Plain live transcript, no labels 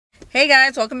Hey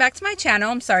guys, welcome back to my channel.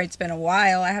 I'm sorry it's been a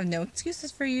while. I have no excuses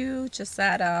for you, just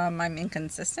that I'm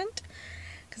inconsistent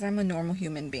because I'm a normal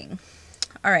human being.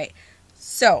 All right,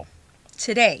 so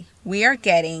today we are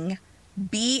getting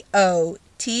Botox.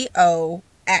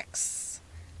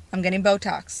 I'm getting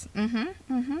Botox.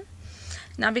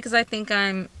 Not because I think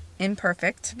I'm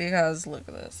imperfect, because look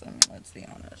at this. Let's be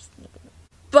honest. Look at it.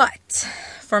 But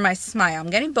for my smile, I'm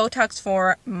getting Botox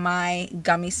for my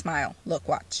gummy smile. Look,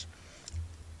 watch.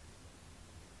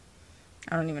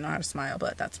 I don't even know how to smile,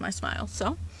 but that's my smile.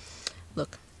 So,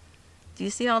 look. Do you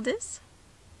see all this?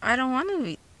 I don't want to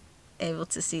be able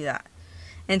to see that.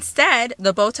 Instead,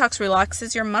 the Botox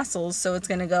relaxes your muscles, so it's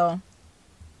going to go.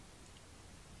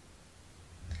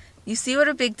 You see what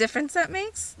a big difference that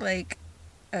makes? Like,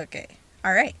 okay.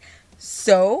 All right.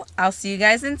 So, I'll see you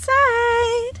guys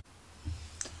inside.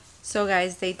 So,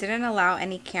 guys, they didn't allow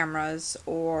any cameras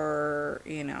or,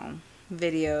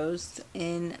 videos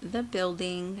in the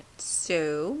building,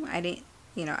 so I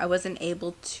wasn't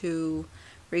able to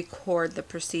record the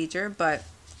procedure, but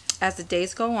as the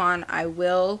days go on, I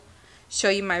will show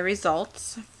you my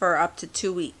results for up to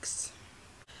 2 weeks.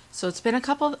 So it's been a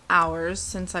couple of hours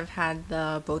since I've had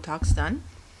the Botox done.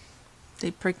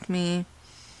 They pricked me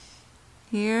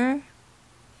here,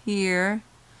 here,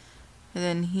 and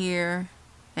then here,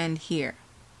 and here.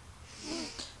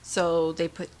 So they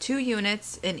put 2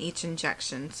 units in each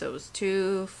injection. So it was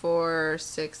 2, 4,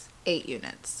 6, 8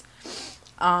 units.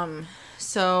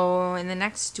 So in the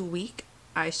next week,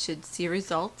 I should see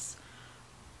results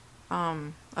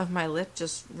of my lip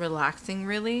just relaxing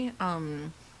really.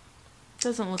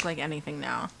 Doesn't look like anything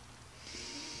now.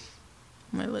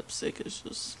 My lipstick is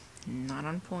just not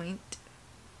on point.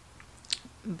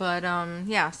 But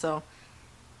yeah, so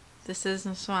this is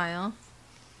a smile.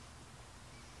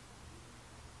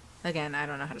 Again, I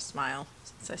don't know how to smile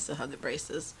since I still have the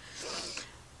braces.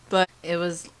 But it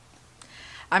was,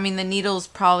 the needle's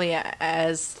probably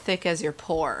as thick as your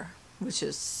pore, which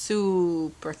is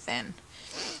super thin.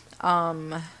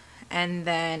 And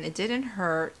then it didn't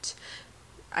hurt.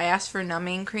 I asked for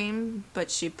numbing cream,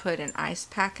 but she put an ice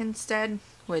pack instead,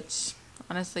 which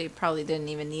honestly probably didn't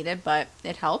even need it, but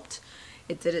it helped.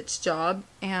 It did its job.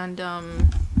 And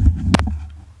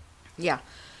yeah.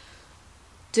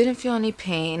 Didn't feel any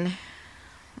pain.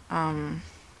 I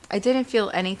didn't feel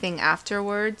anything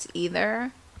afterwards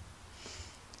either.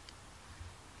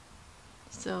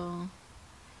 So,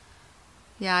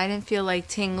 yeah, I didn't feel like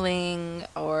tingling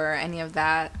or any of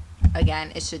that.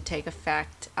 Again, it should take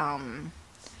effect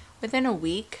within a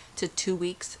week to 2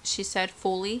 weeks, she said,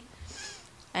 fully.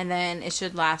 And then it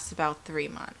should last about 3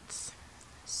 months.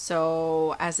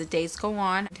 So, as the days go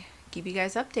on, I'll keep you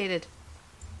guys updated.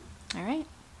 All right.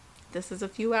 This is a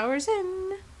few hours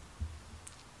in.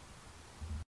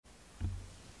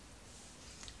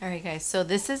 Alright guys, so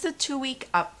this is a 2-week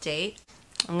update.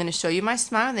 I'm going to show you my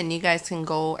smile, then you guys can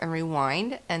go and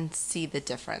rewind and see the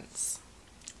difference.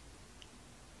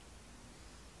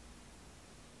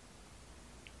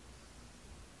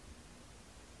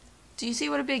 Do you see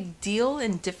what a big deal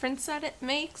and difference that it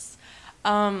makes?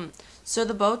 So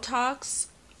the Botox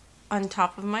on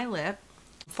top of my lip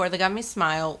for the Gummy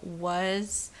Smile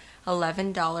was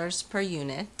 $11 per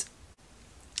unit.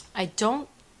 I don't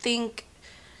think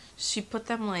she put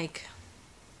them like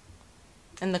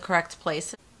in the correct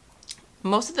place.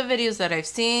 Most of the videos that I've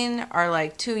seen are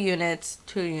like 2 units,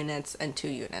 2 units, and 2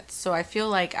 units. So I feel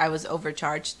like I was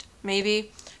overcharged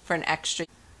maybe for an extra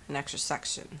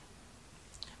section.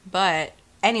 But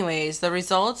anyways, the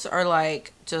results are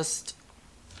like just,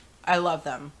 I love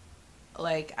them.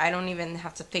 Like I don't even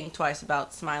have to think twice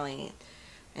about smiling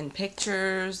in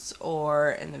pictures or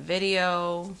in the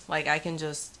video. Like I can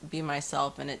just be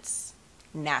myself and it's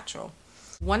natural.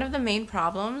 One of the main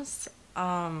problems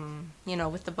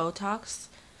with the Botox,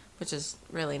 which is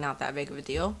really not that big of a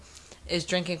deal, is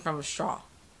drinking from a straw.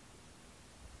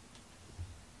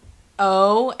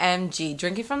 OMG,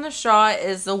 drinking from the straw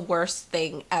is the worst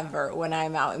thing ever when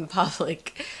I'm out in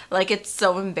public. Like it's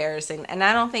so embarrassing, and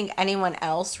I don't think anyone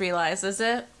else realizes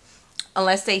it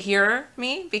unless they hear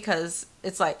me, because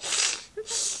it's like sucking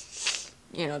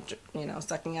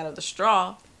out of the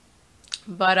straw.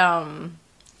 But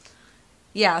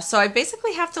yeah, so I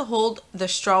basically have to hold the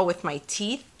straw with my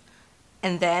teeth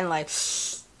and then like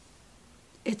it's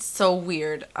so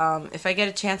weird. If I get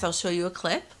a chance, I'll show you a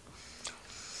clip.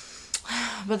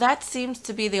 But that seems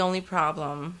to be the only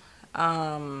problem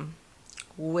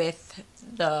with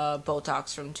the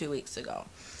Botox from 2 weeks ago.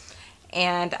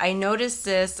 And I noticed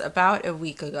this about a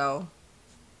week ago.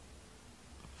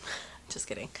 Just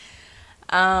kidding.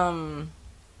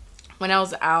 when I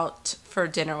was out for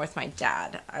dinner with my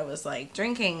dad, I was like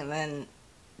drinking, and then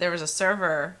there was a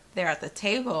server there at the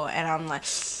table, and I'm like,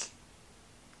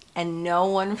 and no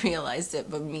one realized it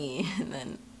but me. And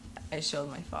then I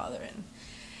showed my father, and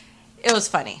it was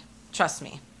funny. Trust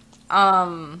me.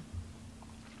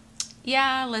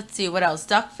 Yeah, let's see. What else?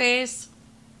 Duck face.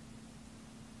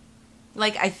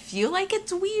 Like, I feel like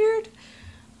it's weird,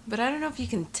 but I don't know if you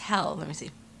can tell. Let me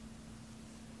see.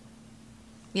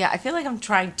 Yeah, I feel like I'm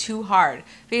trying too hard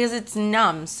because it's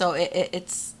numb, so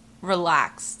it's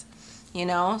relaxed, you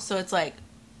know? So it's like,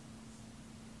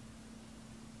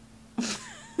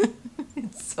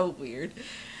 it's so weird.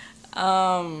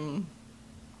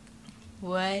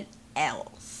 What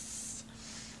else?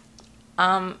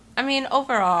 I mean,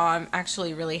 overall, I'm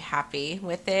actually really happy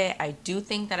with it. I do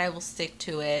think that I will stick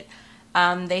to it.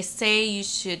 They say you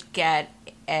should get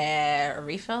a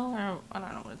refill, or I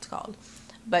don't know what it's called,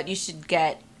 but you should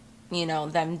get, you know,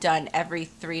 them done every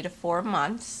 3 to 4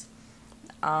 months,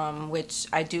 which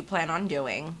I do plan on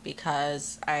doing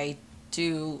because I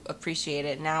do appreciate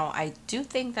it. Now, I do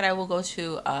think that I will go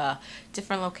to a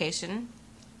different location,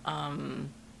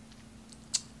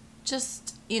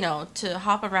 just, you know, to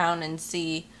hop around and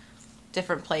see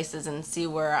different places and see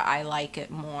where I like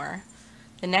it more.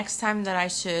 The next time that I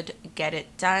should get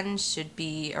it done should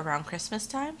be around Christmas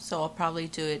time, so I'll probably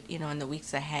do it, you know, in the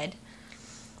weeks ahead.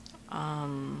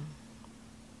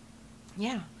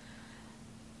 Yeah.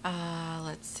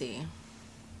 Let's see.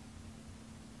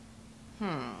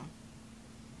 Hmm.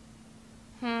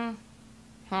 Hmm.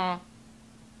 Huh.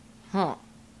 Huh.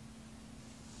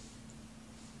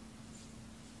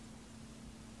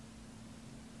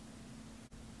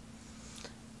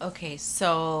 Okay,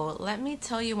 so let me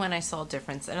tell you when I saw a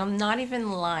difference, and I'm not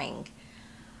even lying.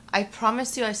 I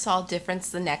promise you I saw a difference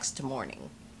the next morning.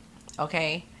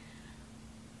 Okay?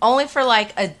 Only for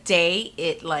like a day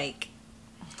it like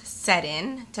set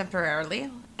in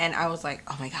temporarily, and I was like,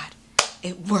 oh my god,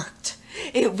 it worked.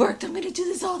 It worked. I'm gonna do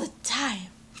this all the time.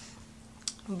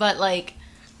 But like,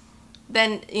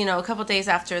 then, you know, a couple days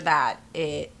after that,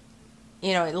 it,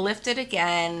 you know, it lifted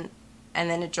again, and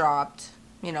then it dropped,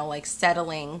 you know, like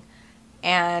settling.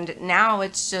 And now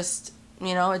it's just,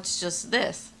 you know, it's just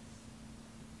this.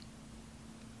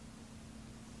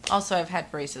 Also, I've had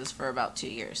braces for about 2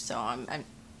 years, so I'm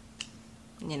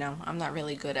you know, I'm not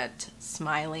really good at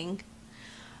smiling.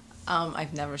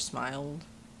 I've never smiled.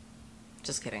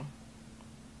 Just kidding.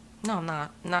 No, I'm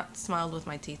not smiled with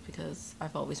my teeth because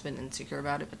I've always been insecure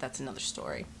about it, but that's another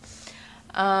story.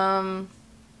 But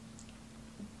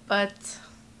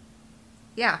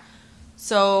yeah,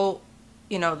 so,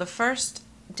 you know, the first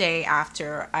day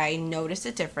after I noticed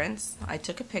a difference, I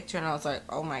took a picture and I was like,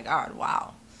 oh my god,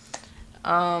 wow.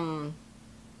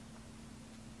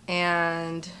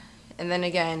 And then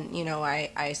again, you know,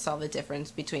 I saw the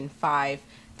difference between 5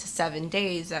 to 7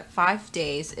 days. At 5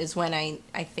 days is when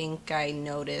I think I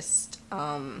noticed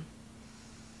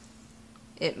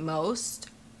it most,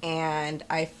 and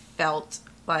I felt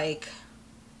like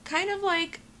kind of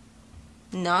like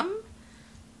numb,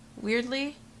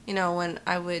 weirdly, you know, when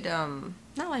I would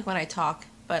not like when I talk,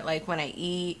 but like when I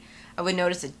eat, I would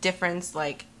notice a difference.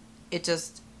 Like, it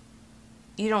just,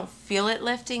 you don't feel it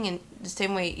lifting in the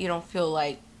same way you don't feel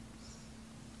like,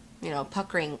 you know,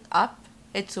 puckering up.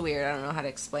 It's weird. I don't know how to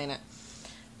explain it.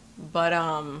 But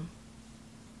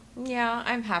yeah,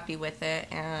 I'm happy with it.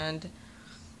 And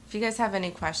if you guys have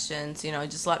any questions, you know,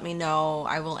 just let me know.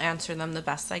 I will answer them the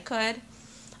best I could.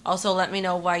 Also, let me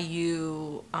know why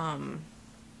you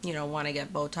you know, want to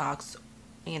get Botox,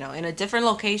 you know, in a different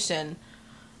location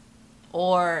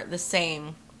or the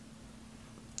same.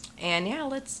 And yeah,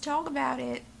 let's talk about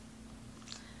it.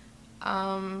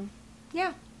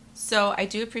 Yeah. So I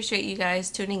do appreciate you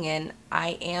guys tuning in.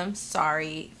 I am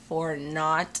sorry for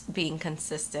not being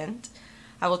consistent.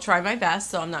 I will try my best,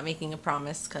 so I'm not making a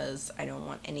promise because I don't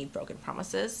want any broken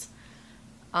promises.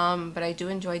 But I do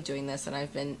enjoy doing this, and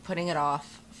I've been putting it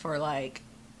off for like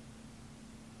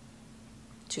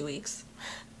 2 weeks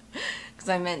because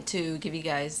I meant to give you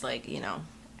guys, like, you know,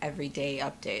 everyday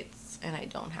updates, and I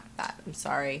don't have that. I'm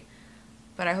sorry,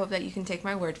 but I hope that you can take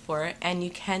my word for it and you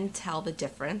can tell the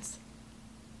difference.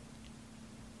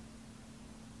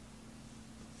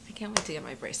 I can't wait to get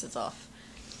my braces off.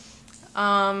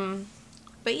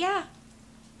 But yeah,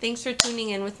 thanks for tuning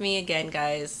in with me again,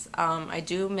 guys. I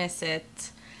do miss it,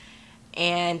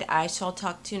 and I shall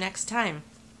talk to you next time.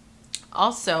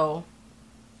 Also,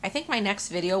 I think my next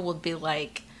video will be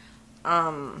like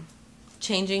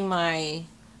changing my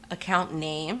account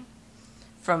name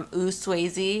from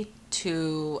Swayze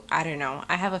to, I don't know.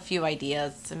 I have a few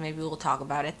ideas, and maybe we'll talk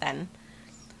about it then.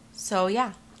 So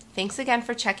yeah, Thanks again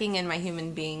for checking in, my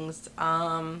human beings.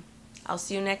 I'll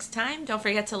see you next time. Don't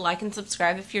forget to like and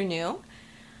subscribe if you're new.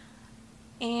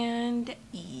 And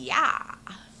yeah.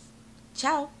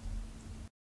 Ciao.